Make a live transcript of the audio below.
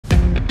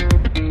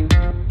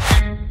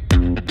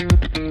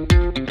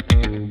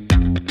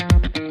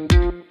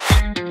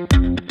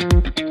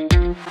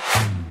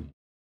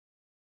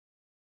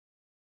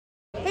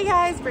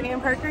Brittany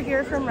and Parker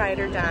here from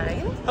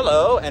Dine.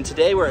 Hello, and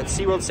today we're at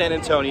SeaWorld San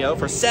Antonio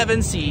for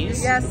 7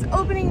 Seas. Yes,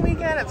 opening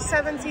weekend of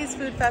 7 Seas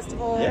Food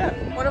Festival. Yeah.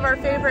 One of our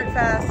favorite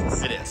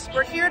fests. It is.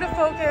 We're here to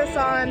focus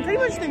on pretty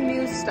much the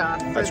new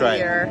stuff for the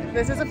year.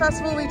 This is a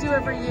festival we do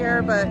every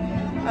year, but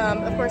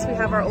of course we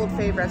have our old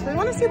favorites. We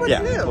want to see what's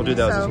new. Yeah, we'll do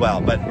those as well.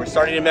 But we're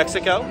starting in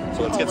Mexico,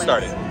 so let's get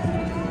started.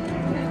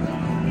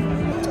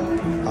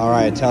 All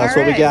right, tell us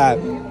what we got.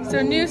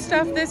 So new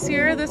stuff this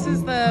year. This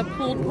is the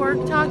pulled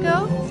pork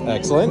taco.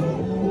 Excellent.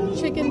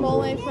 Chicken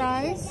mole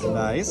fries.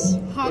 Nice.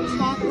 Hot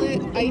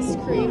chocolate ice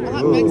cream.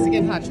 Hot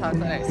Mexican hot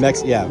chocolate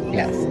ice cream.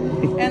 Yes.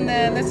 And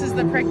then this is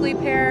the prickly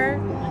pear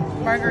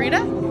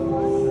margarita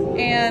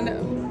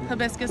and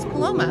hibiscus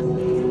paloma.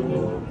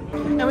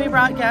 And we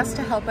brought guests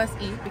to help us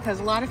eat because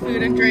a lot of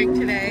food and drink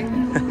today.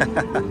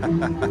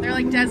 They're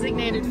like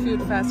designated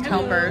food fest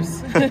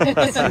helpers.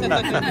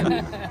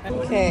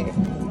 Okay,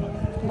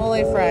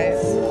 mole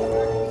fries.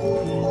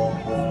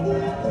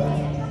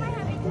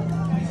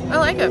 I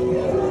like it.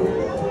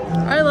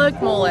 I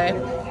like mole.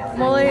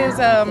 Mole is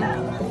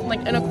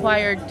like an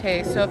acquired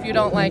taste, so if you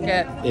don't like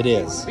it, it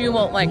is. You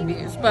won't like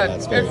these, but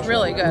it's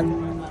really good.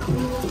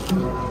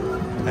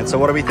 And so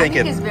what are we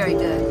thinking? I think it's very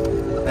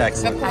good.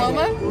 Excellent. The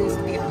paloma?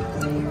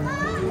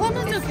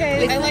 Paloma's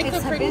okay. I like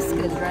the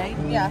hibiscus, right?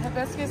 Yeah,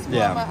 hibiscus paloma.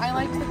 Yeah. I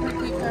like the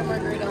prickly pear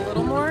margarita a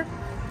little more.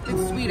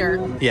 It's sweeter.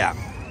 Yeah,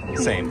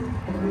 same.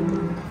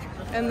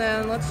 And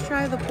then let's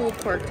try the pulled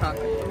pork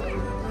taco.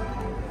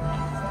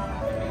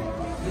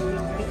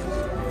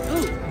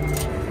 Ooh,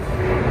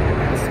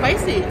 it's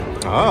spicy.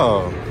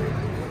 Oh.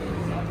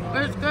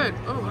 But it's good.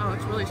 Oh wow,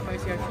 it's really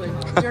spicy actually.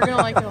 You're gonna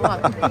like it a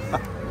lot.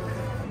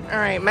 All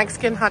right,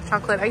 Mexican hot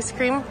chocolate ice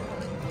cream.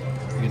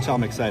 You can tell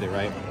I'm excited,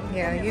 right?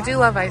 Yeah, you do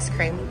love ice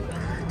cream.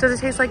 Does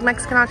it taste like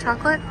Mexican hot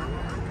chocolate?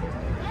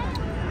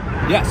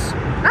 Yes.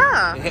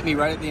 Ah. It hit me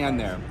right at the end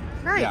there.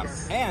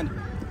 Nice. Yeah. And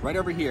right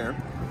over here,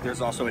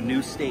 there's also a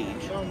new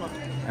stage.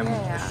 And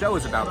the show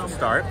is about to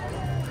start.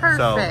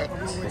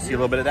 Perfect. So we'll see a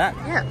little bit of that.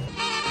 Yeah.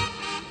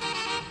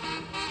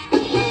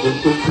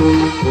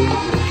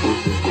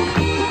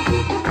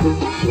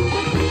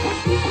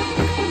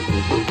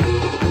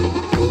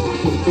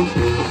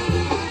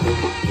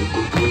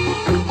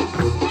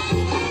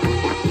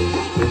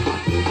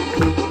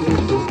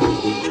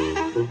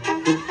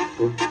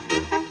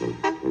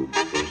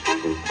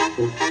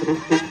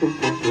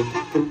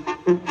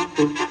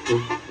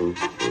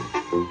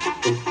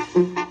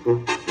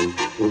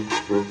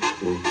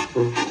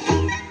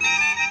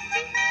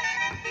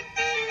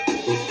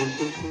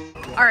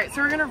 All right,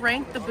 so we're gonna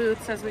rank the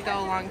booths as we go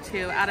along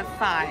too, out of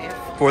 5.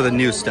 For the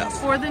new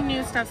stuff. For the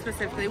new stuff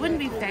specifically. It wouldn't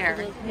be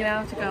fair, you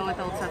know, to go with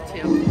old stuff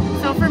too.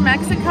 So for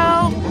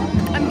Mexico,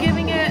 I'm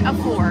giving it a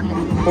 4.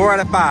 4 out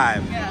of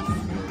 5. Yes.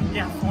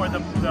 Yeah, for the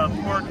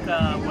pork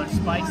was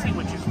spicy,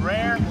 which is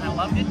rare. I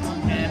loved it.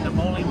 And the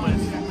mole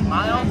was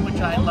mild, which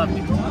I loved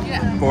it.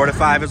 Yeah. 4 out of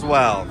 5 as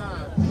well.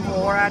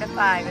 4 out of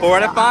 5. 4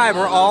 out of 5.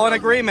 We're all in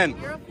agreement.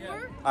 You're a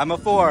 4? I'm a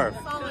 4.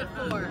 Solid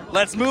 4.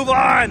 Let's move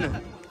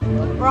on.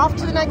 We're off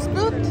to the next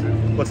booth.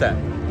 What's that?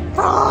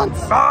 France!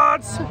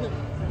 France!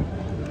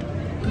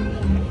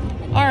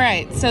 All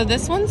right, so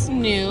this one's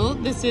new.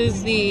 This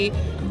is the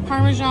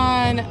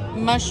Parmesan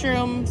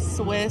mushroom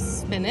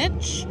Swiss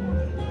spinach.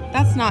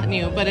 That's not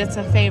new, but it's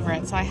a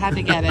favorite, so I had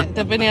to get it.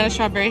 The banana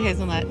strawberry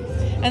hazelnut.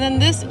 And then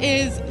this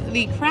is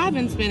the crab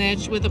and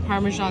spinach with the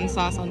Parmesan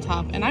sauce on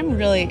top, and I'm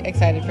really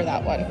excited for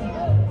that one.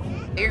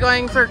 You're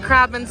going for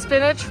crab and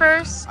spinach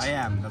first? I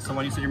am. That's the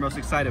one you said you're most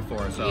excited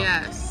for, so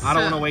yes. I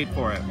don't want to wait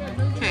for it.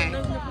 Okay.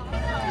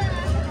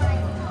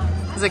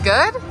 Is it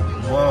good?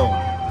 Whoa.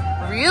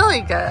 Really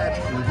good.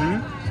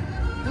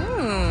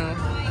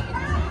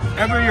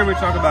 Every year we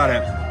talk about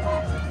it.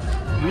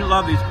 We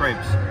love these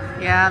crepes.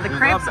 Yeah, the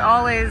crepes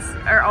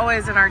are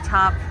always in our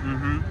top.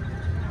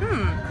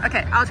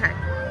 Okay, I'll try.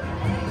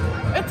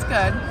 It's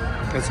good.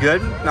 It's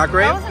good? Not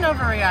great? That was an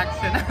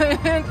overreaction.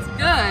 It's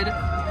good.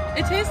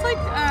 It tastes like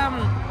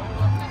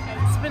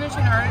spinach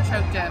and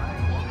artichoke dip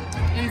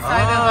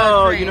inside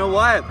of a crepe. You know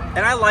what?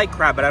 And I like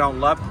crab, but I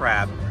don't love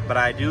crab. But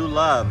I do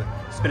love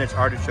spinach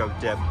artichoke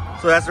dip.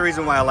 So that's the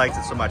reason why I liked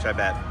it so much, I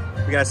bet.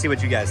 We gotta see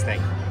what you guys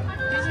think.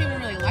 He doesn't even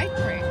really like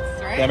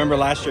crepes, right? Yeah, I remember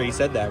last year he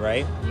said that,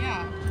 right?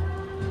 Yeah.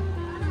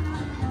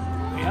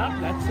 Yeah,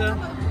 that's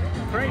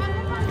great.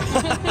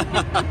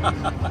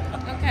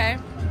 Okay.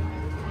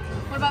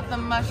 What about the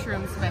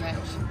mushroom spinach?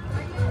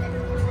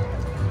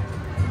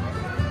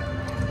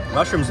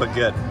 Mushrooms look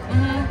good.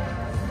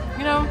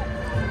 You know,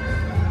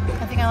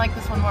 I think I like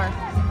this one more.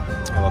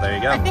 Oh, well, there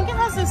you go. I think it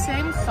has the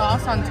same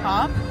sauce on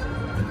top,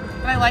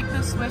 but I like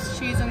the Swiss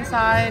cheese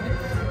inside.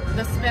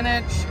 The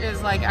spinach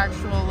is like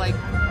actual, like,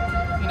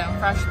 you know,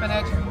 fresh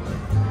spinach.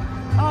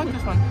 I like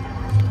this one.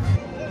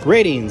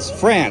 Ratings,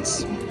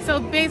 France.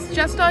 So based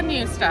just on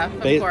new stuff,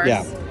 of course.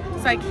 Yeah.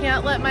 So I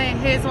can't let my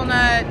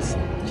hazelnut,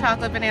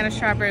 chocolate, banana,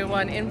 strawberry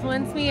one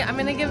influence me. I'm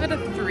gonna give it a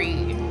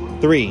 3.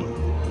 3.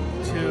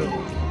 2.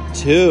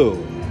 2.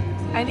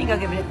 I think I'll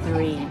give it a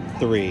 3.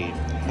 3.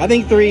 I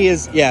think 3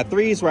 is,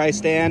 3 is where I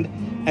stand.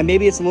 And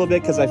maybe it's a little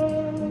bit because I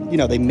you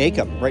know, they make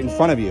them right in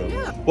front of you.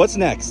 Yeah. What's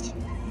next?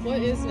 What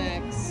is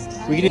next?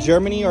 We can do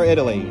Germany or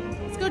Italy?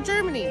 Let's go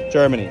Germany.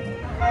 Germany.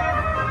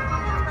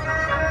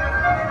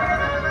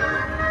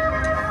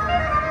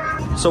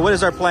 So what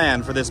is our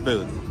plan for this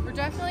booth? We're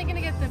definitely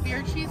gonna get the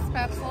beer cheese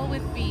spetzel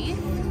with beef.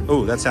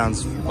 Ooh, that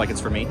sounds like it's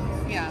for me.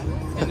 Yeah,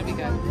 it's gonna be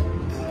good.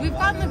 We've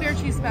gotten the beer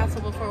cheese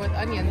spatzel before with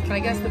onions, but I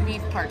guess the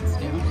beef part's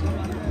new.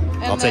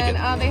 And I'll take it.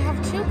 They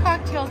have 2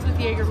 cocktails with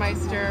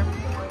Jägermeister.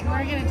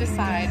 We're gonna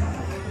decide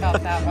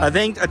about that one. I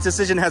think a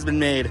decision has been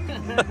made.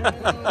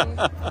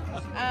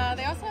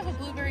 They also have a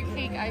blueberry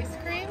cake ice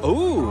cream.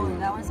 Ooh.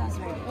 That one sounds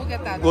great. We'll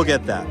get that. We'll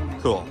get that.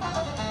 Cool.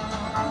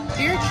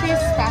 Beer cheese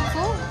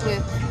spatzel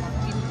with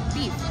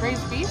beef,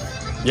 braised beef.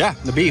 Yeah,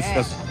 the beef. Yeah.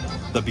 That's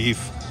the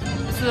beef.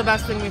 This is the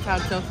best thing we've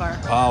had so far.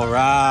 All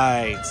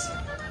right. It's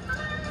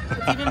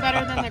even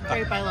better than the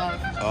crepe I love.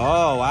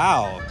 Oh,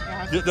 wow.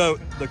 Yeah.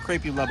 The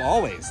crepe you love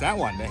always. That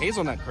one, the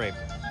hazelnut crepe.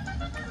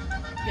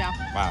 Yeah.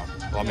 Wow.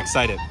 Well, I'm Yeah.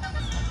 excited.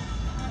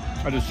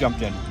 I just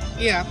jumped in.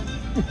 Yeah.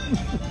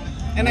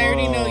 And I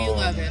already know you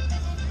love it.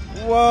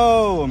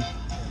 Whoa.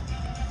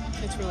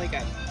 It's really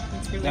good.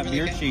 It's really, That really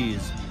beer good.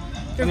 cheese.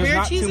 The And there's beer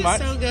not cheese too is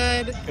much. so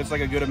good. It's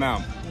like a good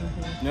amount.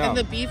 Yeah. And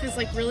the beef is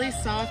like really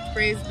soft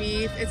braised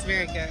beef. It's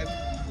very good.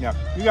 Yeah.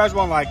 You guys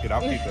won't like it.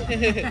 I'll keep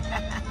it.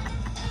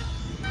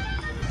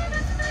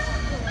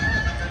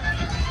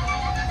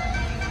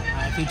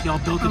 I think y'all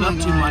built it up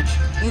too much.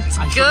 It's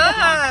I good, shouldn't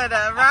have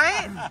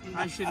right?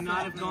 I should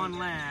not have gone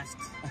last.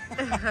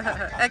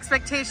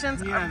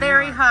 Expectations Yeah, are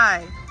very they are.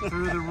 high.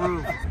 Through the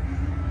roof.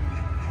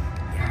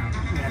 Yeah,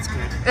 that's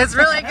good. It's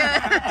really good.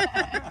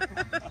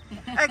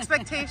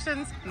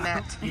 Expectations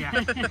met. Yeah.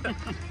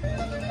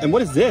 And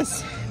what is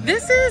this?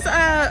 This is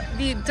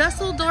the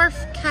Dusseldorf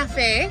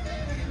Cafe,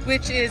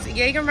 which is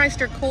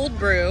Jägermeister cold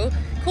brew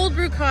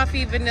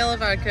coffee, vanilla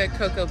vodka,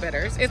 cocoa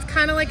bitters. It's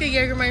kind of like a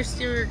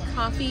Jägermeister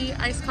coffee,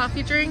 iced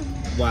coffee drink.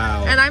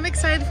 Wow. And I'm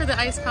excited for the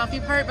iced coffee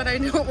part, but I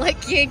don't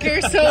like Jaeger,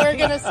 so we're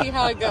gonna see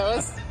how it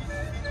goes.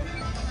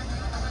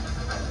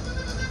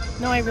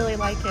 No, I really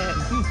like it.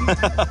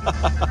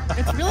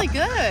 It's really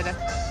good.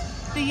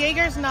 The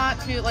Jaeger's not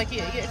too, like,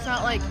 it's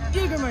not like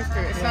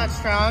Jägermeister. It's not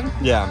strong.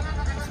 Yeah.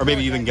 Or maybe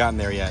really you haven't good. gotten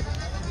there yet.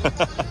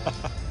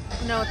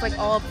 No, it's like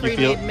all You pre-made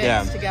feel- mixed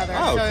yeah. together.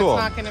 Oh, so cool.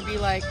 it's not gonna be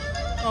like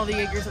all the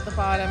Jaegers at the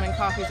bottom and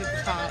coffee's at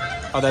the top.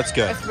 Oh, that's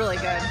good. It's really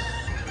good.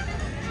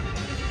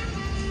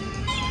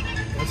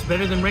 That's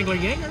better than regular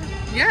Jaeger.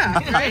 Yeah,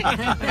 right.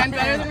 And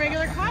better than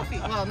regular coffee.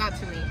 Well, not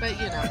to me, but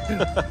you know,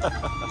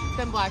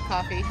 than black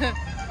coffee.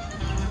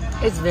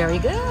 It's very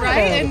good.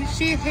 Right? And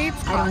she hates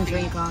coffee. I don't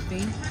drink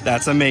coffee.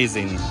 That's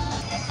amazing.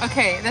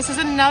 Okay, this is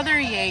another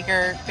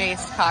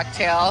Jaeger-based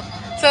cocktail.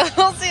 So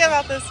we'll see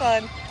about this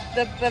one.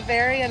 The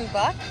Bavarian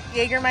Buck,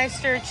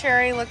 Jägermeister,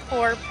 cherry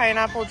liqueur,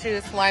 pineapple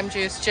juice, lime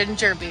juice,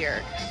 ginger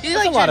beer. You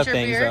That's like a lot of ginger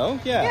things, beer? though.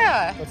 Yeah.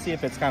 Yeah. Let's see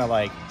if it's kind of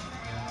like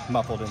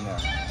muffled in there.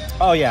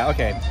 Oh, yeah.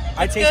 Okay.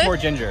 I It's taste good? more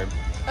ginger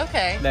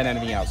Okay. than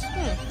anything else,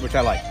 which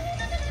I like.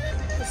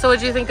 So what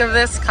do you think of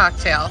this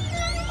cocktail?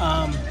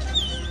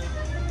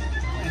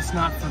 It's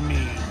not for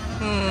me.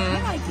 I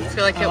like I it.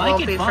 feel like it I like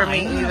won't it be for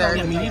fine. me either.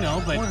 I mean, you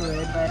know, but Would,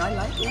 but I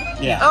like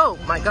it. Yeah. Oh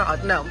my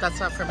god, no, that's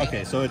not for me.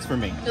 Okay, so it's for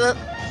me. Ugh.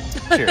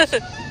 Cheers.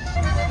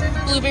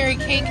 Blueberry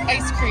cake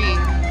ice cream.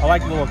 I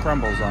like the little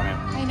crumbles on it.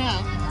 I know.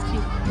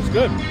 It's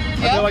good. I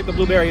Yeah? feel like the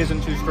blueberry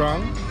isn't too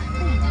strong.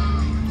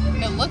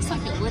 It looks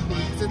like it would be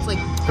because it's like,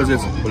 Because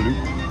it's blue.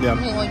 Yeah.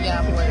 well,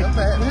 yeah, blue,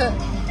 but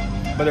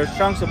But there's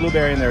chunks of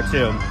blueberry in there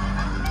too.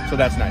 So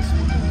that's nice.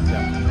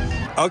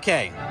 Yeah.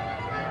 Okay.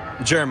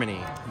 Germany.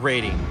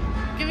 Rating.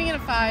 giving it a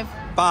 5.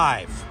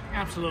 5.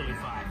 absolutely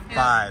fine.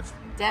 5.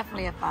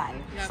 Definitely a 5.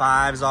 Yeah.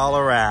 5s all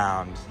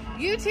around.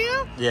 You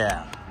too?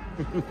 Yeah.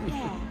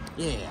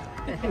 Yeah.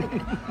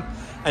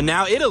 And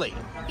now Italy.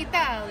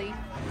 Italy.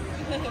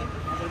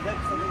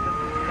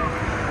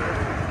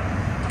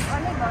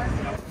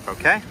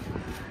 Okay.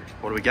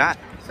 What do we got?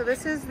 So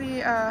this is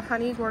the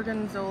honey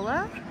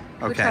gorgonzola,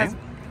 which Okay. has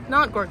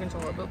not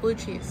gorgonzola but blue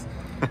cheese,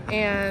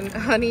 and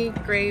honey,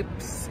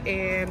 grapes,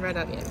 and red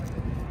onion.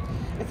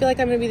 I feel like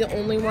I'm gonna be the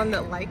only one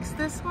that likes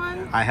this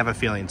one. I have a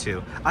feeling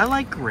too. I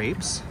like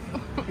grapes.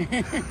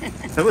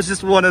 That was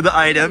just one of the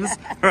items,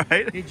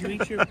 right? Did you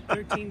eat your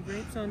 13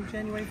 grapes on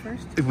January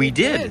 1st? We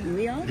did.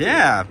 We all did.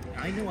 Yeah.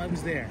 I knew I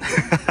was there.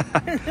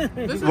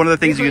 This is One of the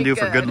things you can really do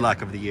for good good.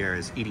 luck of the year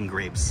is eating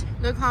grapes.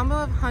 The combo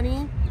of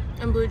honey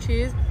and blue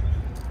cheese.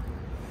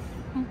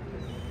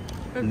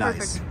 It's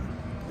Nice. perfect.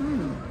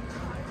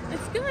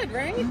 It's good,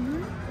 right?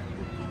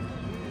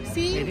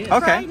 See, It is. try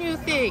Okay. new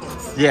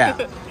things. Yeah.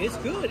 It's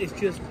good. It's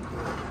just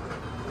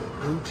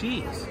blue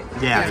cheese.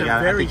 Yeah, It's yeah, I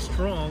a very think-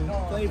 strong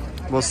flavor.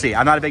 We'll see.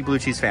 I'm not a big blue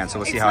cheese fan, so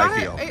we'll see It's how I not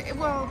feel.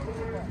 well,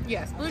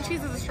 yes, blue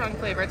cheese is a strong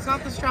flavor. It's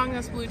not the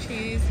strongest blue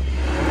cheese.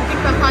 I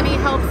think the honey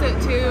helps it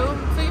too,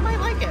 so you might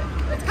like it.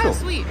 It's kind Cool. of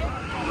sweet.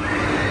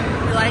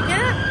 You like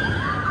it?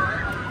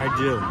 I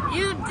do.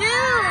 You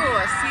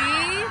do.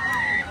 See?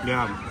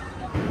 Yeah.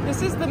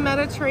 This is the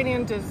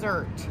Mediterranean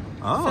dessert.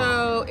 Oh.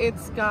 So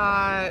it's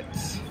got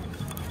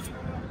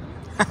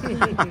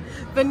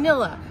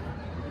vanilla,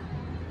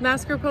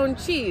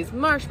 mascarpone cheese,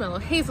 marshmallow,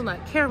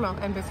 hazelnut, caramel,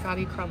 and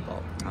biscotti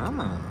crumble.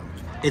 Ah.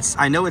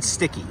 I know it's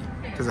sticky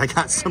because I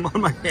got some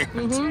on my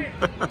hands.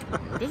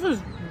 This is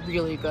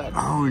really good.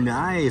 Oh,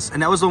 nice.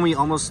 And that was one we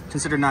almost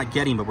considered not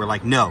getting, but we're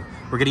like, no,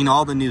 we're getting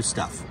all the new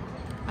stuff.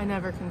 I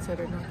never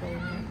considered not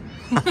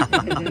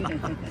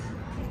getting it.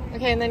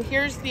 Okay, and then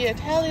here's the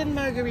Italian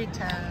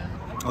margarita.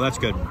 Oh, that's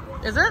good.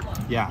 Is it?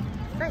 Yeah.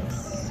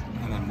 Nice.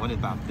 And then what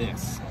about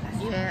this?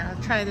 Yeah,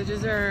 try the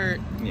dessert.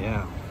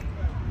 Yeah.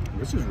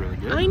 This is really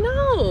good. I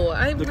know.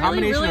 I The really,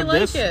 combination really of like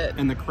this it.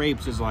 and the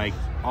crepes is like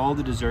all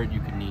the dessert you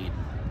could need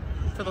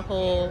For the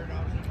whole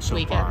so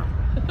weekend.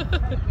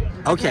 far.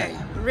 Okay.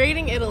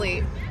 Rating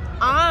Italy.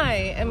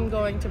 I am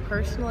going to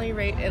personally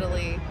rate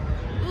Italy.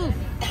 Oof.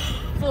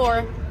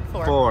 4.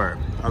 4.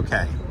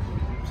 Okay.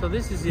 So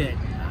this is it.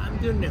 I'm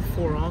giving it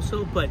 4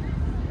 also, but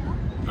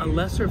a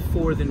lesser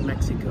 4 than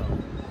Mexico.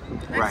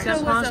 Right. Mexico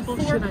was a possible?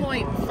 Should I-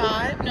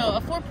 4.5. No,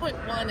 a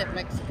 4.1 at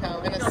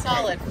Mexico and a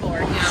solid 4.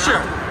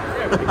 Sure.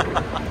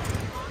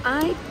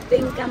 I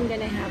think I'm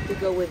gonna have to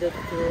go with a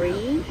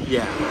 3.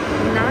 Yeah.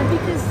 Not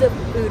because the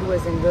food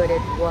wasn't good,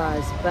 it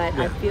was, but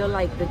Yeah. I feel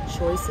like the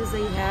choices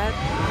they have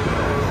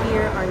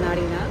here are not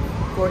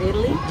enough for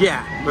Italy.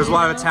 Yeah. There's a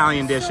lot of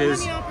Italian So dishes.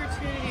 many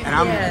opportunities. And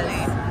I'm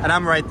Yes. and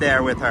I'm right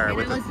there with her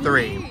with a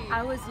 3.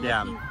 I was looking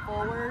Yeah.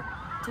 forward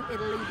to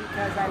Italy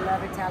because I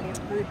love Italian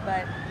food,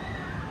 but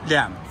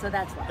Yeah. so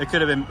that's why. It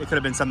could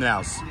have been something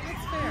else.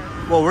 That's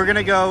fair. Well, we're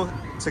gonna go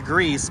to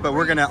Greece, but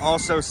we're gonna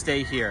also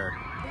stay here.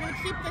 We're going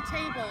to keep the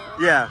table.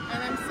 Yeah.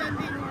 And I'm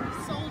sending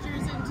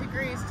soldiers into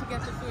Greece to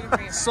get the food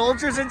agreement.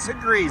 Soldiers into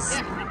Greece.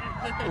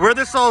 We're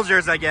the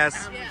soldiers, I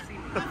guess.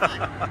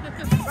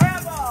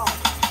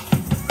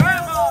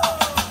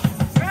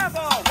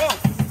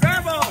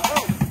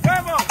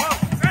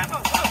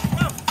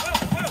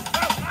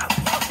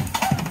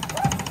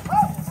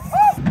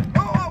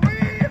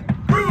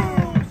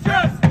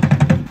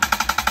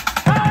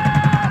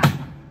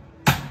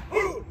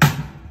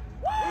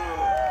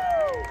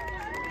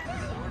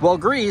 Well,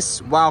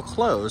 Greece, while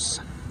close,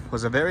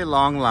 was a very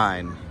long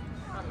line.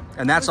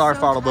 And that's our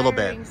fault a little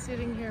bit.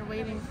 Sitting here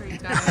waiting for you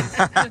guys.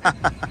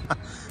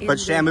 But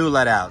Shamu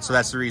let out, so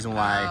that's the reason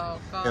why.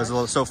 Oh, It was a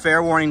little, so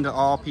fair warning to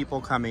all people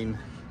coming,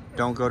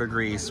 don't go to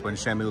Greece when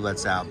Shamu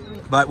lets out.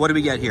 But what do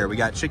we get here? We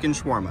got chicken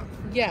shawarma.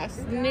 Yes,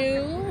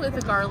 new with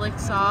a garlic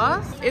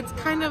sauce. It's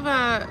kind of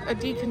a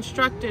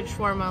deconstructed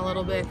shawarma a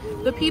little bit.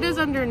 The pita's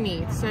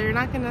underneath, so you're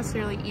not going to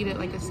necessarily eat it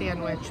like a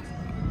sandwich.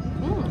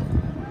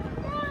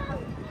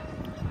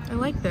 I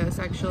like this,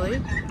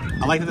 actually.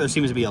 I like that there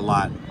seems to be a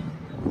lot.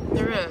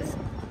 There is.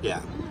 Yeah.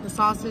 The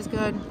sauce is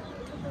good.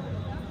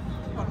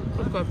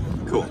 It's good.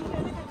 Cool.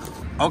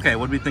 Okay,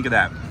 what do we think of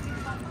that?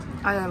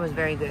 I thought it was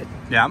very good.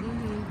 Yeah? It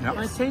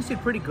Yep.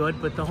 tasted pretty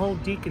good, but the whole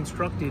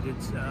deconstructed,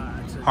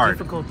 it's Hard.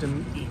 difficult to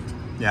eat.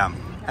 Yeah.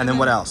 And then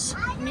what else?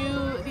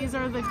 These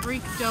are the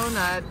Greek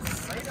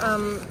donuts.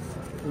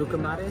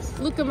 Lucamares?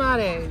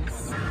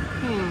 Lucamares.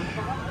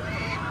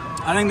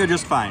 I think they're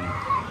just fine.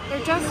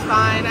 They're just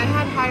fine. I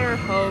had higher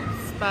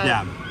hopes, but...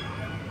 Yeah.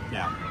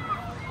 Yeah.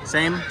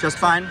 Same? Just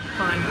fine?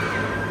 Fine.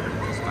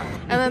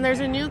 And then there's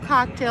a new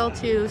cocktail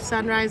too,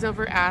 Sunrise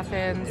Over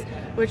Athens,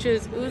 which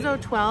is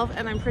Ouzo 12,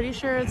 and I'm pretty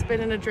sure it's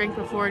been in a drink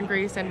before in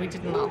Greece and we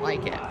did not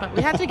like it, but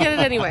we had to get it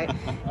anyway.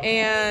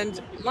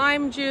 And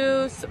lime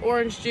juice,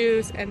 orange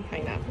juice, and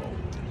pineapple.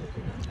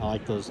 I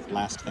like those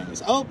last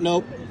things. Oh,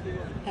 nope.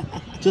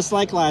 Just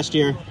like last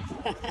year.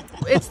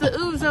 It's the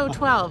Ouzo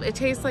 12. It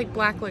tastes like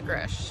black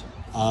licorice.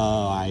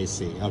 Oh, I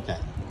see. Okay.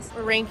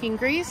 We're ranking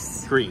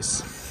Greece.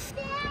 Greece.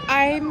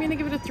 I'm gonna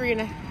give it a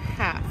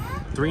 3.5.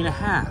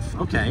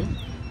 3.5. Okay.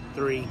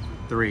 3.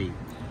 3.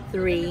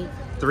 3.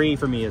 3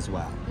 for me as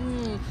well.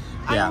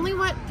 I Yeah. only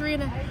went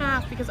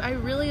 3.5 because I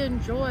really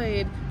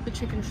enjoyed the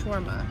chicken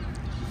shawarma.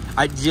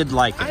 I did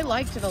like I it.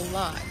 liked it a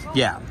lot.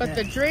 Yeah. But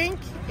the drink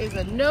is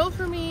a no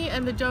for me,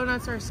 and the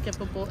donuts are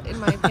skippable, in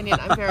my opinion.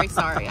 I'm very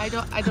sorry. I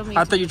don't need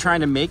I to. thought you were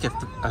trying to make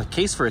a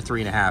case for a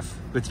 3.5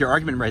 with your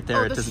argument right there.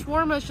 Oh, It the doesn't.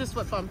 shawarma is just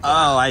what bumped it.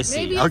 Oh, I see.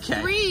 Maybe Okay.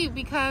 a 3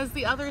 because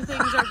the other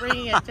things are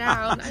bringing it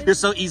down. You're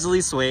so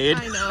easily swayed.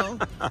 I know.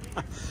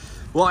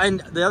 Well, and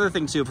the other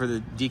thing too, for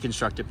the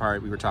deconstructed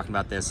part, we were talking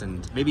about this,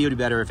 and maybe it would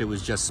be better if it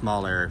was just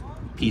smaller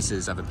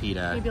pieces of a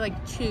pita. Maybe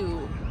like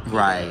 2.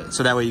 Right.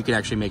 So that way you can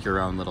actually make your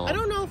own little I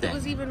don't know if thing. it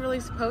was even really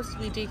supposed to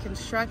be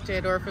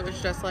deconstructed or if it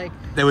was just like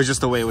That was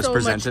just the way it was so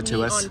presented much to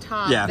meat us. on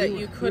top Yeah. that you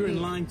We were couldn't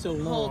in line so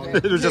hold long.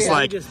 it. It was just Yeah.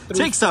 like, Just threw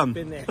take some.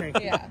 stuff in there.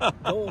 Yeah.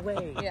 Go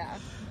away. Yeah.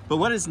 But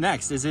what is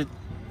next? Is it?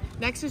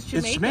 Next is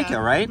Jamaica. It's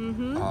Jamaica, right?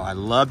 Mm-hmm. Oh, I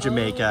love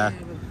Jamaica.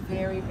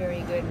 Very,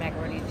 very good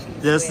macaroni and cheese.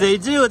 Yes, with- they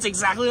do. It's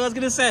exactly what I was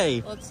gonna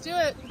say. Let's do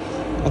it.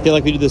 I feel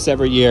like we do this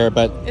every year,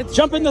 but It's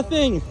jump in the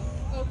thing.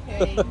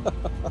 Okay.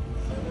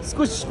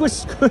 Squish, squish,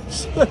 squish,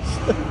 squish.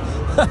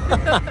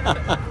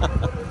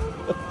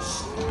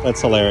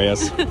 That's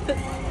hilarious.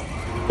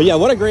 But yeah,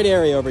 what a great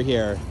area over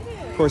here.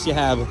 Of course, you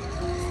have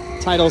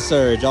Tidal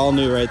Surge, all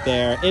new right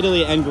there.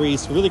 Italy and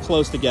Greece, really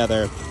close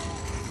together.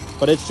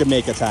 But it's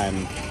Jamaica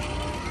time.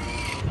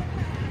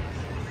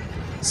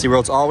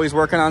 SeaWorld's always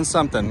working on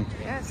something.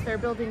 Yes. they're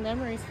building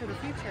memories for the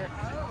future.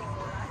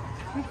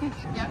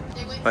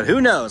 But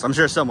who knows? I'm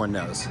sure someone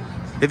knows.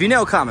 If you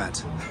know,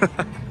 comment.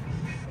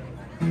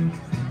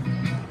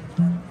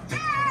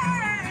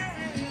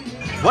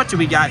 What do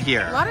we got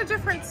here? A lot of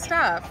different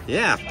stuff.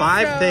 Yeah,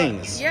 5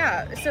 things.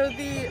 Yeah, so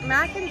the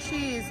mac and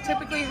cheese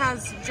typically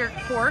has jerk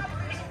pork,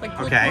 like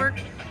pulled pork.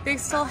 They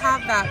still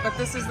have that, but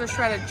this is the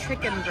shredded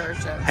chicken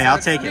version. Hey, so I'll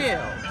take it.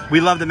 We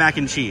love the mac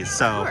and cheese,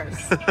 so. Of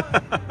course.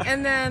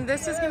 And then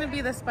this is going to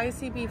be the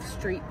spicy beef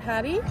street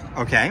patty.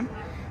 Okay.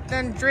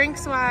 Then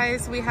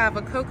drinks-wise, we have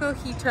a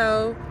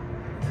Cocojito,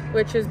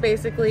 which is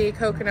basically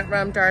coconut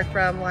rum, dark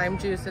rum, lime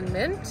juice, and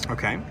mint.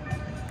 Okay.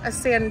 A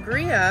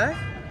sangria.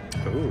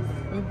 Ooh.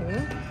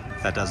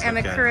 That does look and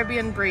a good.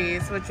 Caribbean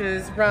breeze, which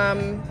is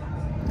rum,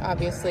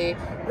 obviously,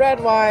 red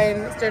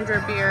wine,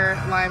 ginger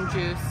beer, lime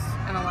juice,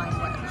 and a lime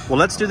wedge. Well,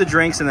 let's do the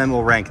drinks and then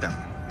we'll rank them.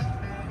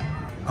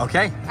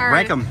 Okay,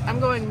 rank them. I'm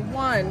going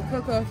 1,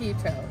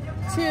 Cocojito.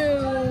 2,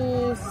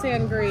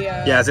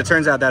 sangria. Yeah, as it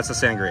turns out, that's a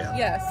sangria.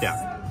 Yes.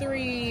 Yeah.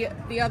 3,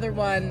 the other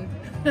one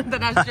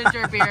that has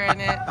ginger beer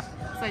in it.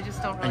 So I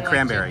just don't really And like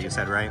cranberry, ginger. you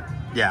said, right?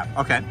 Yeah,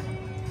 okay.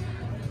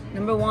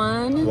 Number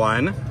 1.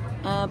 1.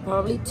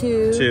 Probably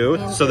 2. 2,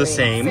 and so the 3.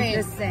 same.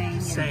 The same.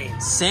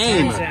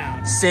 Same.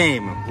 Sound.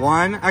 Same.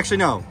 1. Actually,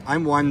 no.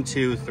 I'm 1,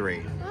 2,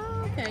 3.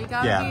 Oh, okay,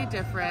 gotta be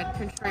different,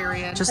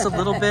 contrarian. Just a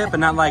little bit, but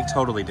not like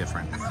totally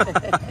different.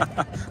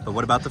 But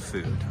what about the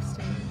food?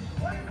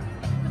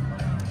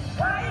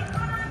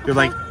 You're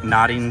like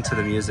nodding to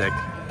the music.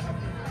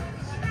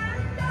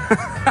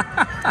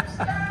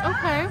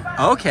 Okay.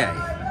 Okay.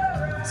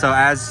 So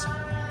as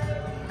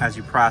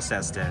you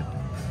processed it.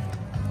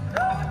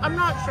 I'm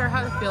not sure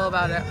how to feel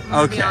about it,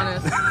 to be Okay.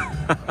 honest.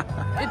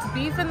 It's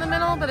beef in the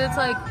middle, but it's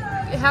like,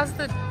 it has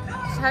the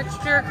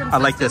texture, consistency I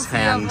like this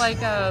hand. of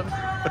like a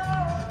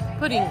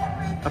pudding.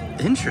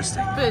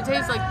 Interesting. But it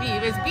tastes like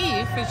beef. It's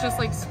beef, it's just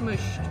like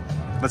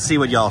smushed. Let's see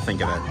what y'all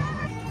think of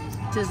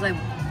it. Just like,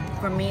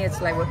 for me, it's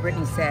like what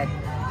Brittany said.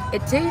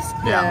 It tastes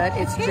good. Yeah.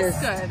 It's It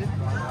tastes just good.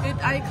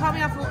 It caught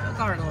me off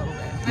guard a little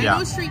bit. I Yeah.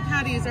 know street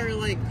patties are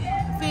like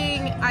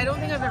thing. I don't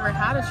think I've ever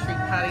had a street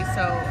patty,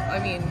 so I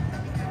mean.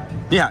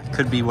 Yeah,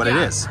 could be what it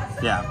Yeah. is.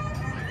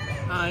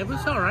 Yeah. It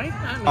was all right.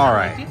 I mean, All I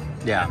right. liked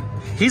it. Yeah.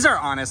 He's our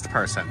honest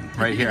person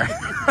right here.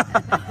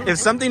 If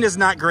something is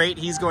not great,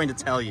 he's going to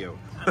tell you.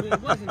 I mean,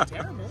 it wasn't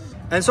terrible.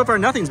 And so far,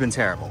 nothing's been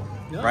terrible,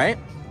 No. right?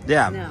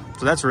 Yeah. No.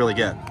 So that's really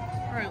good.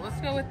 All right, let's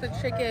go with the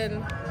chicken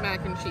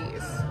mac and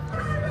cheese.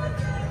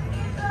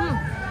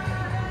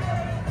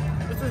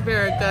 This is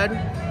very good.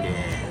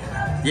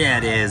 Yeah. Yeah,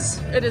 it is.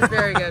 It is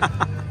very good.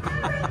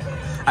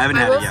 I haven't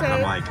had will it yet, but say-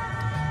 I'm like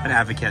an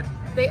advocate.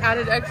 They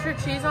added extra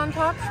cheese on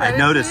top. I shredded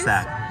noticed cheese,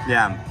 that.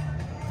 Yeah.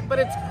 But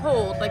it's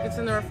cold, like it's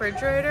in the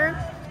refrigerator,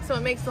 so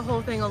it makes the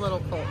whole thing a little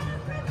cold.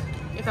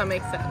 If that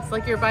makes sense.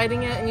 Like you're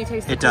biting it and you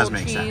taste the It does cold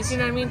make cheese, sense. you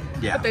know what I mean?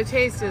 Yeah. But the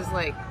taste is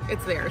like,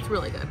 it's there, it's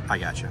really good. I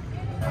got you.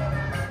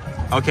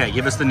 Okay,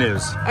 give us the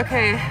news.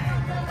 Okay,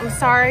 I'm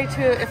sorry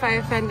if I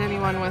offend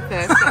anyone with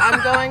this, but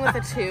I'm going with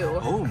a 2.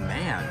 Oh,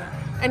 man.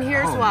 And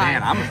here's Oh, why.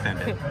 man, I'm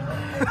offended.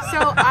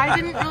 So I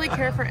didn't really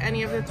care for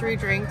any of the 3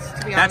 drinks,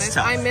 to be That's honest.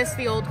 tough. I miss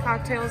the old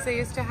cocktails they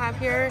used to have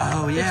here.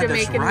 Oh, The yeah, that's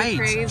Jamaican Me right.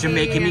 Crazy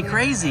Jamaican Me and-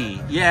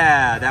 Crazy.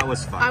 Yeah, that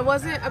was fun. I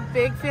wasn't a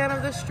big fan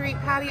of the street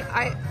patty.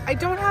 I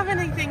don't have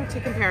anything to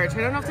compare it to.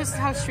 I don't know if this is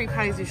how street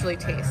patties usually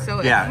taste.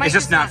 So Yeah, it might it's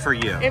just not for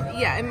you.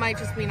 It might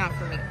just be not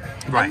for me.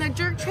 Right. And the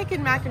jerk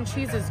chicken mac and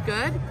cheese is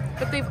good,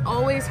 but they've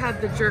always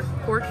had the jerk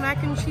pork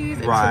mac and cheese,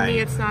 and Right. to me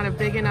it's not a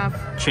big enough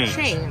Change.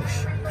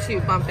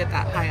 to bump it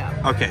that high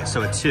up. Okay,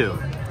 so a 2.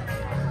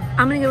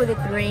 I'm gonna go with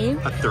a 3.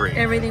 A 3.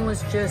 Everything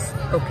was just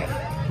okay.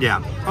 Yeah,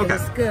 It okay.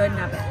 was good,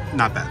 not bad.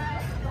 Not bad.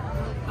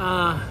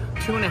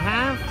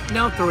 2.5?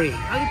 No, 3.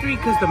 I think 3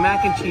 because the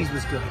mac and cheese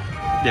was good.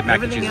 Yeah, mac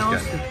Everything and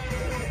cheese is else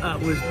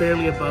good. was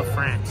barely above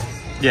France.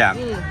 Yeah.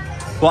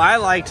 Well, I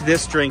liked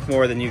this drink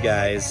more than you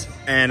guys,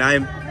 and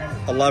I'm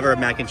a lover of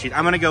mac and cheese.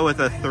 I'm gonna go with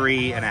a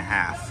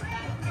 3.5.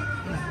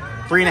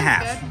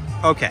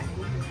 3.5. Okay.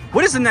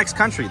 What is the next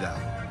country though?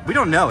 We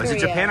don't know. Is it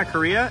Korea. Japan or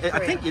Korea? I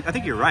Korea.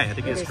 think you're right. I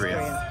think It it's is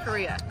Korea.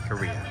 Korea.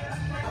 Korea. Korea.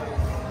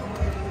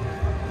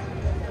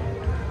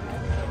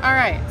 All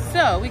right,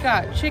 so we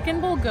got chicken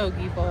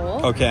bulgogi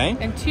bowl. Okay.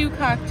 And 2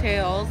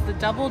 cocktails, the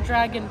double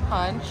dragon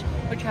punch,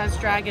 which has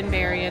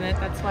dragonberry in it.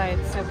 That's why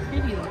it's so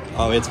pretty looking.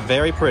 Oh, it's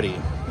very pretty.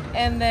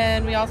 And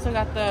then we also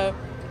got the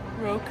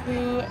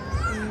Roku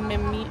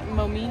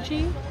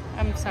Momiji.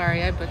 I'm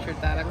sorry, I butchered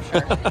that, I'm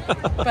sure.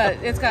 But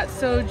it's got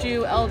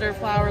soju,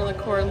 elderflower,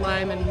 liqueur,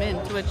 lime, and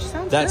mint, which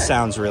sounds That good.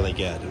 sounds really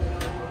good.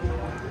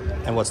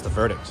 And what's the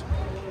verdict?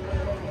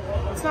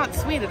 It's not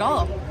sweet at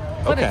all,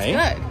 but Okay.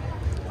 it's good.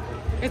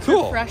 It's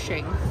Cool.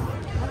 refreshing.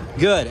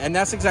 Good. And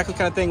that's exactly the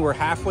kind of thing we're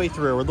halfway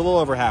through. We're a little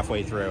over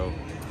halfway through.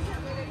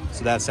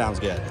 So that sounds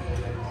good.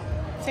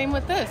 Same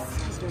with this.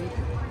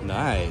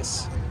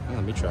 Nice.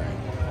 Let me try.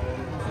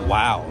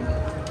 Wow.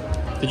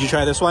 Did you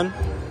try this one?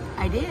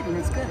 I did, and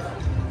it's good.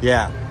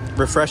 Yeah.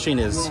 Refreshing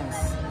is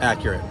Yes.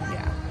 accurate.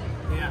 Yeah.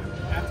 Yeah,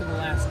 after the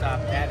last stop,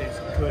 that is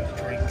good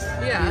drinks.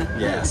 Yeah.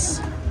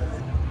 Yes.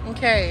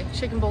 Okay,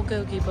 chicken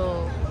bulgogi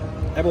bowl.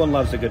 Everyone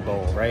loves a good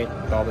bowl, right?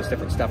 With all this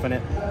different stuff in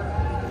it.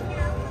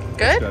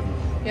 Good? Good.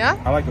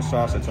 Yeah? I like the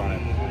sauce that's on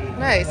it.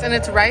 Nice. And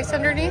it's rice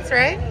underneath,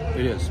 right?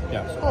 It is,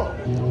 yes.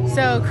 Cool.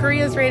 So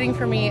Korea's rating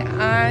for me,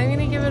 I'm going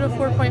to give it a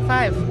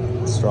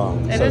 4.5.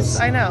 Strong. It is,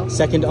 I know.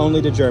 Second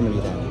only to Germany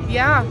then.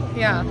 Yeah,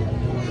 yeah.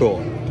 Cool.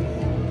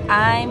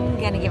 I'm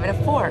gonna give it a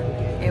 4.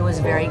 It was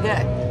very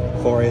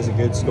good. 4 is a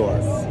good score.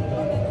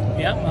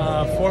 Yep,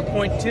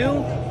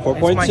 4.2.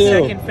 4.2. It's my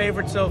second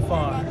favorite so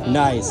far.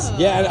 Nice.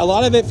 Yeah, and a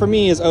lot of it for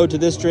me is owed to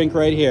this drink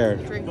right here.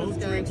 Drink was Both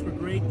good. drinks were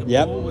great. The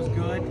Yep. bowl was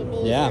good. The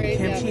bowl was Yeah. great,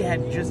 Kimchi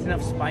had just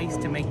enough spice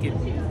to make it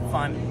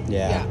fun.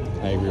 Yeah,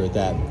 I agree with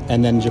that.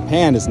 And then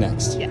Japan is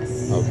next.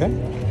 Yes. Okay.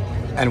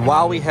 And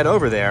while we head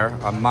over there,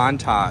 a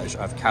montage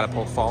of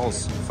Catapult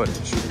Falls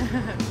footage.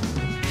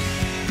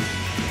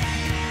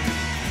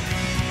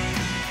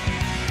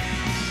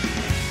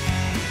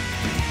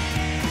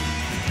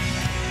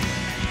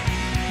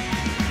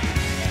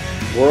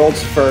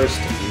 World's first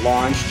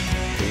launched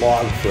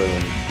log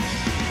flume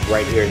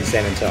right here in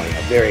San Antonio.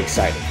 Very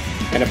exciting.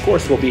 And of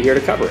course, we'll be here to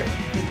cover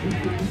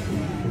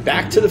it.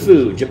 Back to the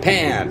food,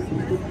 Japan.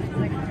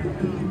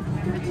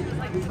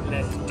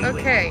 Let's do it.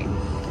 Okay.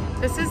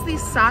 This is the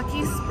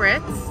sake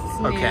spritz.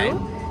 It's new. Okay.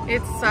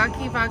 It's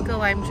sake, vodka,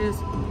 lime juice,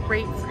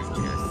 grapefruit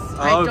juice.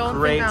 I Oh, don't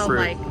grapefruit.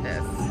 think I'll like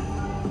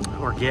this.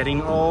 We're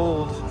getting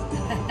old.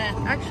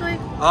 Actually,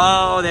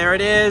 Oh, there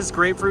it is.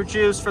 Grapefruit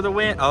juice for the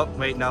win. Oh,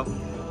 wait, no.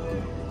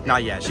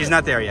 Not yet. She's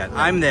not there yet.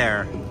 I'm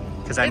there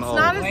because I'm it's old.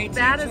 not as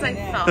bad as I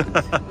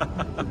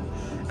thought.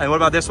 And what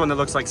about this one that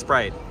looks like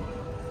Sprite?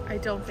 I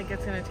don't think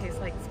it's going to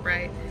taste like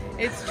Sprite.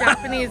 It's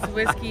Japanese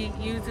whiskey,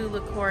 yuzu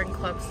liqueur, and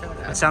club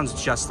soda. It sounds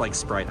just like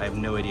Sprite. I have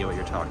no idea what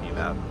you're talking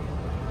about.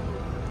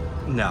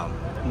 No,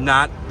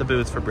 not the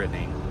booth for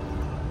Brittany.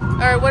 All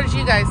right, what did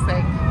you guys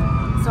think?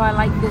 So I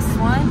like this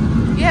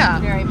one. Yeah,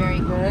 Very, very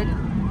good.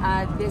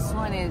 This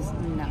one is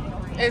no.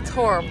 it's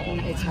horrible.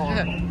 It's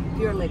horrible.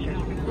 Pure liquor.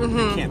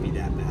 It can't be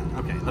that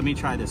bad. Okay, let me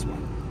try this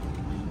one.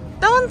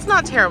 That one's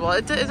not terrible.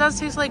 It does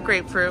taste like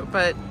grapefruit,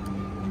 but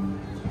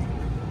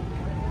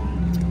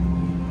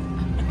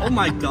Oh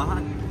my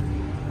god.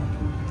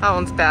 that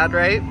one's bad,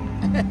 right?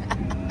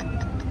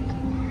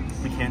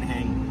 We can't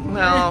hang.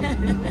 Well,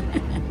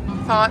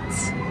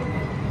 thoughts?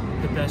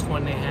 The best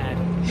one they had.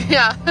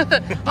 Yeah.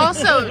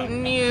 Also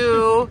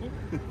new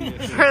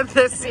for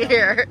this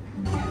year.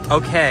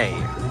 Okay,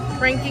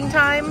 Ranking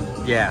time.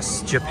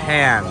 yes,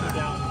 Japan.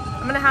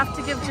 I'm gonna have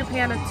to give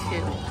Japan a 2.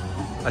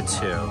 A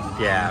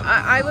 2, yeah.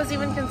 I was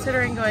even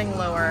considering going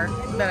lower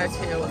than a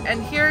 2,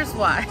 and here's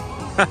why.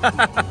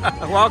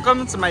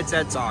 Welcome to my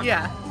TED Talk.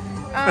 Yeah.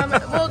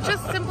 Well,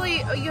 just simply,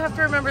 you have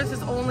to remember this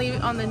is only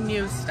on the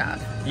new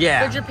stuff.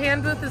 Yeah. The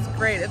Japan booth is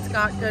great. It's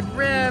got good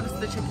ribs.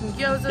 The chicken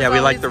gyoza. Yeah, we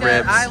like the good.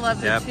 ribs. I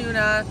love Yep. the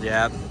tuna.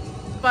 Yep.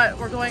 But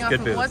we're going off Good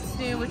of booth. what's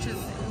new, which is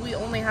we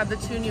only had the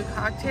 2 new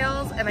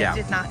cocktails, and Yeah. I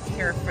did not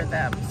care for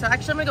them. So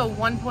actually, I'm gonna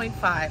go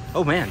 1.5.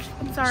 Oh man.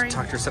 I'm sorry.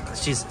 Talk to yourself.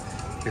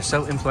 You're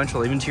so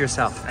influential even to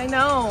yourself. I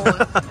know.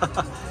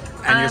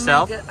 And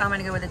yourself? I'm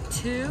gonna go with a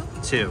 2,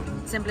 2.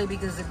 simply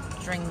because the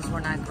drinks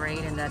were not great,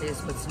 and that is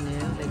what's new.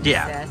 Like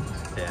Yeah. you said.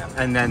 Yeah.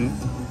 And then,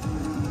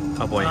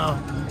 oh boy.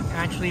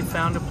 Actually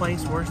found a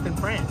place worse than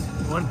France.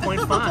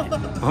 1.5.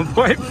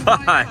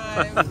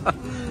 1.5.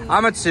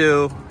 I'm a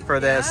 2 for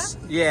this.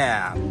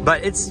 Yeah.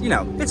 But it's,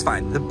 it's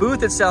fine. The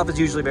booth itself is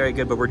usually very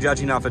good, but we're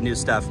judging off of new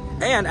stuff.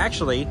 And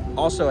actually,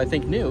 also I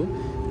think new,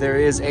 there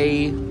is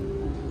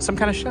some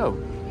kind of show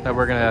that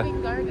we're gonna,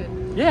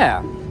 Garden.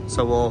 yeah.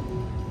 So we'll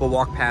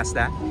walk past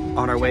that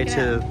on our way it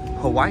to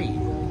Hawaii.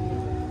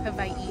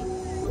 Hawaii.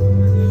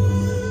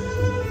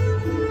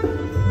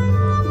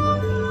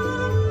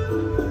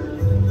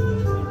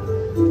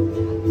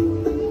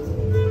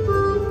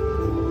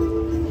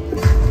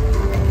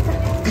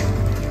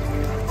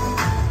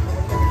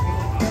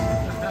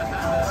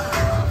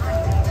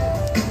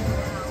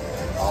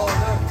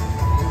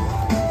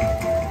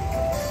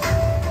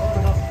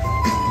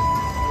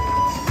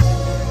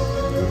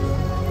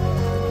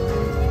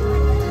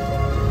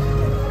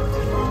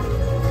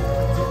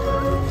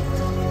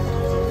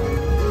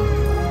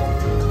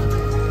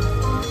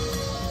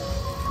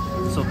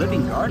 So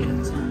Living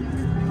Gardens.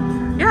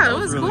 Yeah, it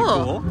was really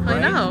cool. I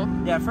right?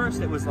 know. Yeah, at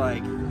first it was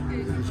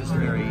just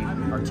very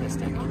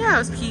artistic. Yeah, it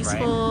was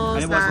peaceful.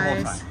 Right? And It it was was the whole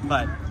nice. time.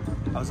 But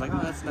I was like, oh,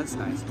 that's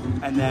nice.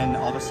 And then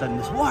all of a sudden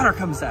this water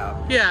comes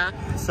out. Yeah,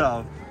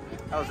 So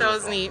that really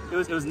was cool. neat.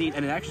 It was neat,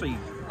 and it actually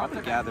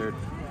probably gathered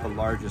the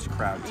largest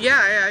crowd.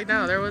 Yeah, I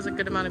know. There was a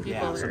good amount of people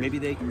Yeah, there. so maybe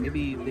they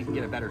can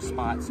get a better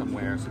spot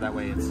somewhere, so that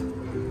way it's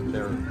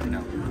their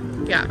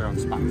Yeah. their own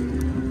spot.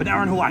 But now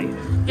we're in Hawaii.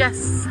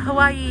 Yes,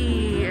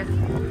 Hawaii.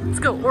 Let's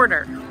go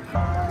order.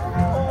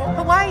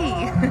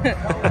 Hawaii.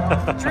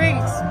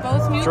 Drinks,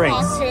 both new Drinks.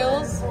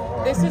 cocktails.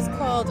 This is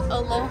called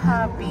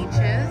Aloha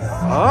Beaches.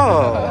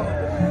 Oh,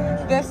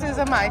 This is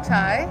a Mai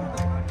Tai.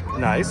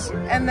 nice.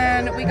 And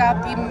then we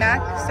got the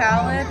mac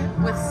salad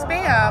with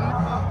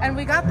Spam. And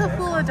we got the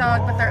hula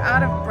dog, but they're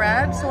out of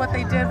bread. So what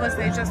they did was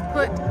they just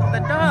put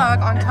the dog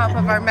on top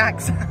of our mac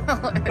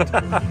salad.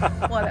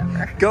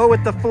 Whatever. Go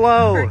with the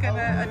flow. We're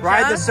gonna adjust,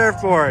 ride the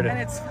surfboard. and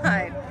it's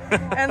fine.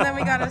 And then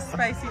we got a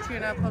spicy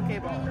tuna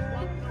poke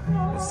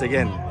bowl. Let's dig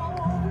in.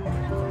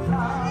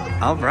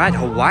 All right,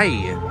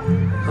 Hawaii.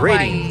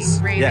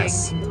 Ratings. Rating.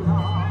 Yes.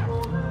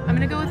 I'm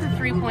gonna go with a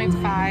 3.5.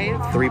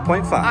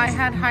 3.5. I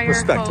had higher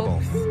Respectable.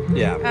 hopes.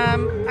 Yeah.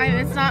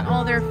 It's not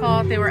all their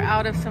fault. They were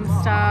out of some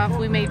stuff.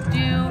 We made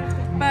do.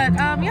 But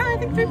yeah, I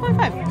think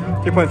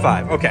 3.5.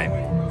 3.5. Okay.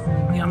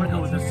 Yeah, I'm gonna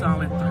go with a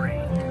solid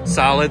 3.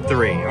 Solid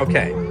 3.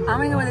 Okay. I'm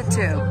gonna go with a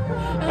 2.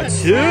 A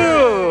 2.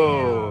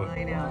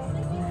 I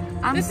know.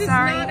 I'm This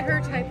sorry. is not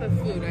her type of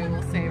food, I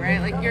will say, right?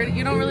 Like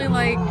you don't really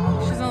like.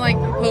 She doesn't like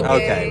poke.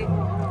 Okay.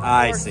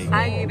 I or see.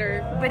 sweet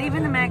or But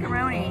even the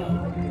macaroni.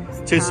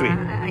 Too sweet.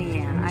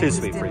 Yeah, I Too just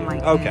sweet for you. didn't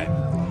like Okay.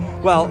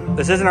 Well,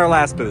 this isn't our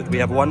last booth. We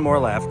have one more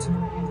left.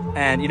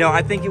 And, you know,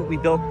 I think we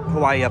built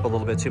Hawaii up a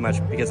little bit too much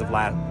because of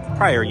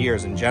prior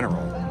years in general.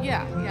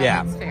 yeah,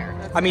 Yeah. that's fair.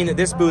 That's I mean,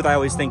 this booth I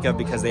always think of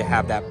because they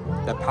have that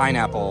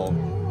pineapple.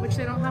 which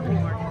they don't have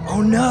anymore.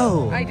 Oh,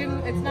 no.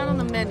 It's not on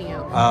the menu.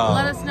 Oh.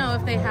 Let us know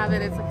if they have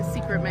it. It's like a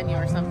secret menu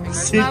or something.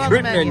 It's not on the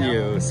Secret menu. You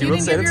SeaWorld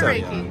didn't said give to your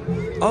tell you.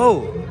 ranking.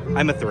 Oh,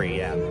 I'm a 3,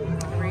 yeah.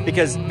 Three.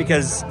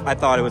 Because I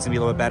thought it was going to be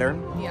a little bit better.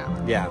 Yeah,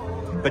 Yeah.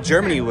 But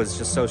Germany was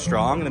just so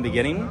strong in the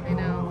beginning. I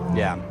know.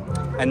 Yeah.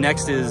 And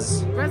next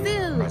is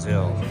Brazil.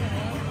 Brazil.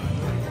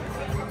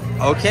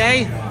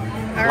 Okay.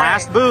 All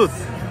Last right.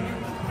 booth.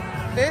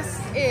 This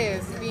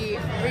is the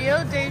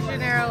Rio de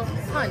Janeiro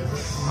punch.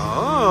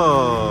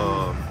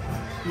 Oh.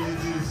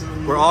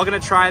 We're all going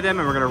to try them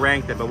and we're going to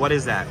rank them. But what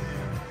is that?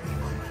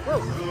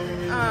 Whoa.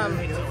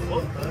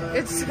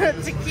 It's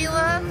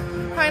tequila,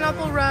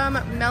 pineapple rum,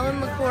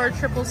 melon liqueur,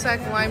 triple sec,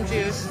 lime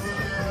juice,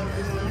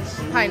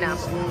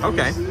 pineapple.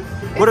 Okay.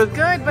 It's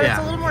good, but yeah. it's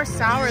a little more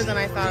sour than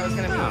I thought it was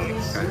going to be.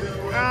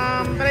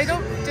 Oh, okay. But I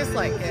don't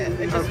dislike it.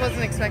 I just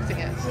wasn't expecting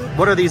it.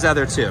 What are these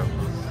other two?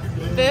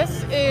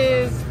 This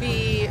is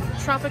the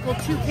tropical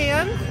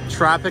toucan.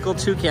 Tropical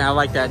toucan. I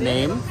like that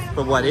name.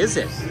 But what is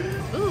it?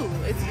 Ooh,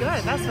 it's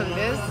good. That's what it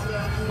is.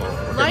 Well,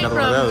 we'll get Light another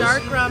one of rum, those.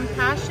 dark rum,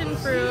 passion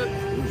fruit,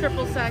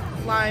 triple sec,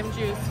 lime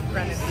juice,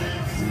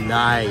 grenadine.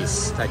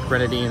 Nice. That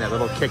grenadine, that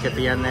little kick at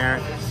the end there.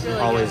 Really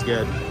Always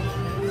good.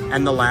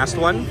 And the last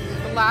one?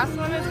 The last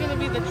one is going to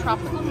be the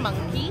tropical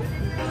monkey.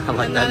 I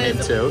like And that that name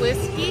is too.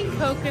 whiskey,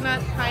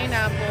 coconut,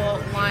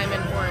 pineapple, lime,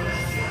 and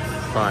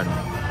orange. Fun.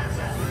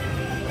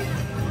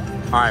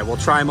 All right, we'll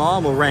try them all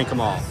and we'll rank them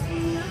all.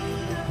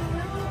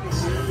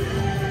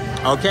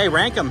 Okay,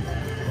 rank them.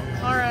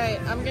 All right,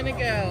 I'm going to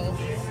go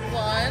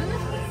 1,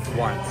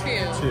 1,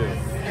 2, 2,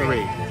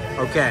 3.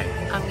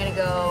 Okay. I'm gonna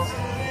go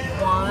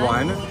 1,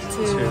 1, 2,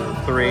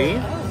 3. Oh,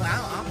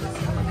 wow.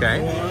 Opposite.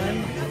 Okay.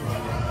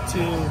 1,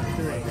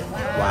 2, 3.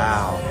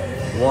 Wow.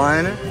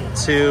 1,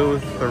 2,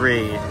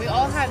 3. We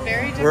all had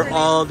very different We're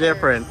all answers.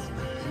 different.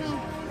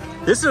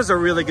 This is a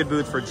really good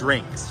booth for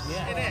drinks.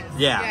 It is.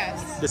 Yeah.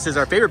 Yes. This is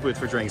our favorite booth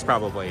for drinks,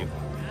 probably.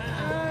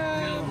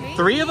 Maybe.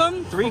 3 of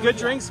them? 3 good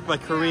drinks,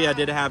 but Korea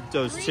did have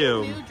those 3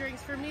 2. new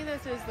drinks. For me,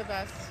 this is the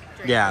best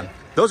drink. Yeah.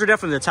 Those are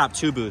definitely the top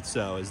 2 booths,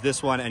 though, is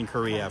this one and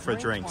Korea for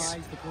drinks.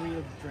 The Korea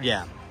drinks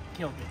Yeah.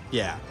 killed it.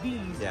 Yeah. These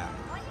Yeah.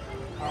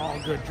 are all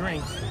good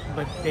drinks,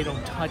 but they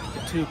don't touch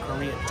the 2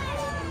 Korean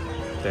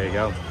drinks. There you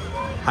go.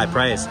 High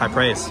praise. High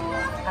praise.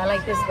 I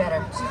like this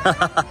better.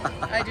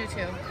 I do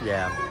too.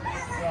 Yeah.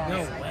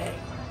 No way.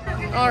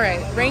 All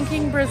right,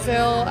 ranking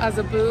Brazil as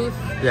a booth.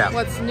 Yeah.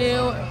 What's new?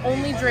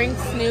 Only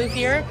drinks new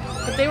here,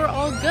 but they were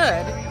all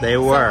good. They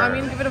So were. I'm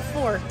gonna give it a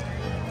 4.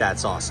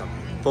 That's awesome.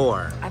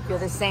 4. I feel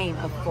the same,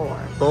 a 4.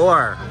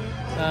 4.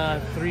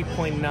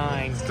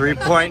 3.9.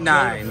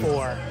 3.9.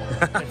 4.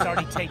 It's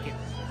already taken.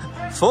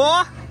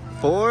 4?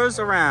 4's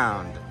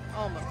around.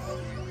 Almost.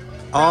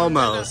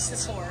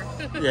 Almost.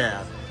 4.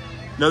 Yeah.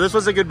 No, this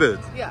was a good booth.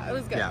 Yeah, it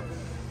was good. Yeah.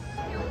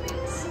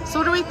 So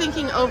what are we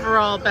thinking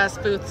overall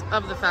best booths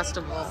of the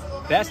festival?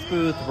 Best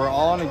booth, we're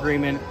all in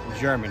agreement,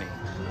 Germany.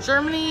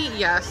 Germany,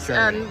 yes.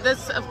 Germany. And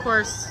this, of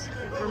course,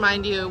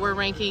 remind you, we're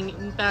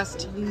ranking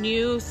best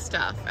new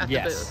stuff at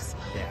Yes. the booths.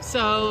 Yes.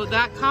 So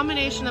that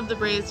combination of the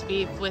braised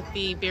beef with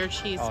the beer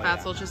cheese Oh, yeah.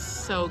 spatzel,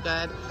 just so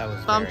good. That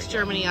was Bumped very good.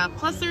 Germany up.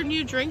 Plus their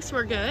new drinks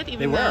were good, even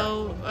They were.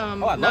 though Oh, I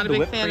not love a the big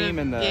whipped fan cream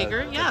of and the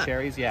Jaeger. Yeah,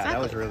 cherries. Yeah, that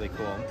was exactly. really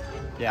cool.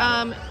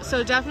 Yeah.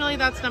 So definitely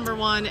that's number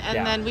 1. And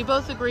Yeah. then we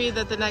both agree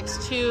that the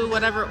next 2,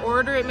 whatever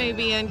order it may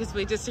be in, because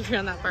we disagree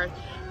on that part,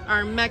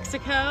 are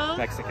Mexico,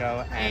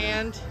 Mexico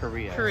and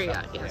Korea. Korea,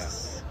 South Korea.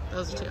 yes.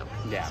 Those 2.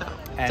 Yeah. So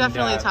And,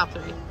 definitely top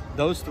 3.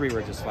 Those 3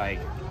 were just like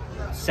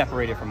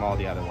separated from all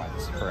the other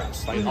ones for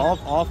us. Mm-hmm. Like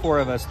all 4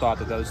 of us thought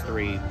that those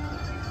 3.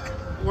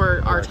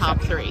 Were our Were top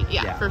exceptional. 3.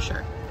 Yeah, Yeah. for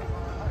sure.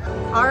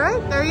 All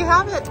right, there you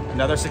have it.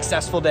 Another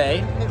successful day.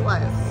 It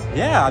was.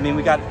 Yeah, I mean,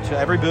 we got to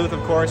every booth,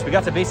 of course. We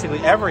got to basically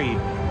every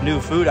new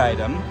food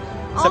item,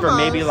 except for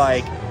maybe Almost.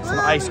 like some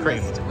Well, ice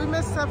cream. We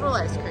missed several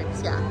ice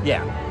creams, yeah.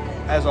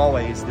 Yeah, as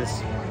always,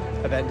 this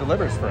event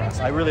delivers for us.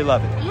 I really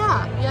love it.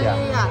 Yeah. Yeah.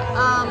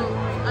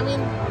 I mean,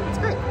 it's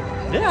great.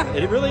 Yeah,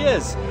 it really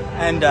is.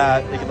 And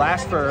it could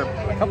last for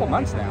a couple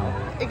months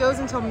now. It goes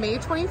until May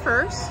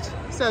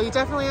 21st, so you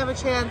definitely have a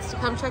chance to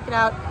come check it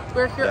out.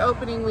 Work your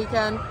opening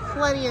weekend,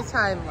 plenty of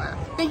time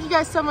left. Thank you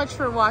guys so much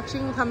for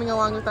watching and coming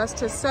along with us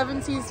to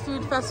Seven Seas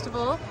Food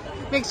Festival.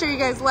 Make sure you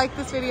guys like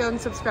this video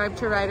and subscribe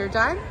to Ride or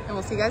Dine, and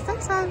we'll see you guys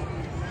next time.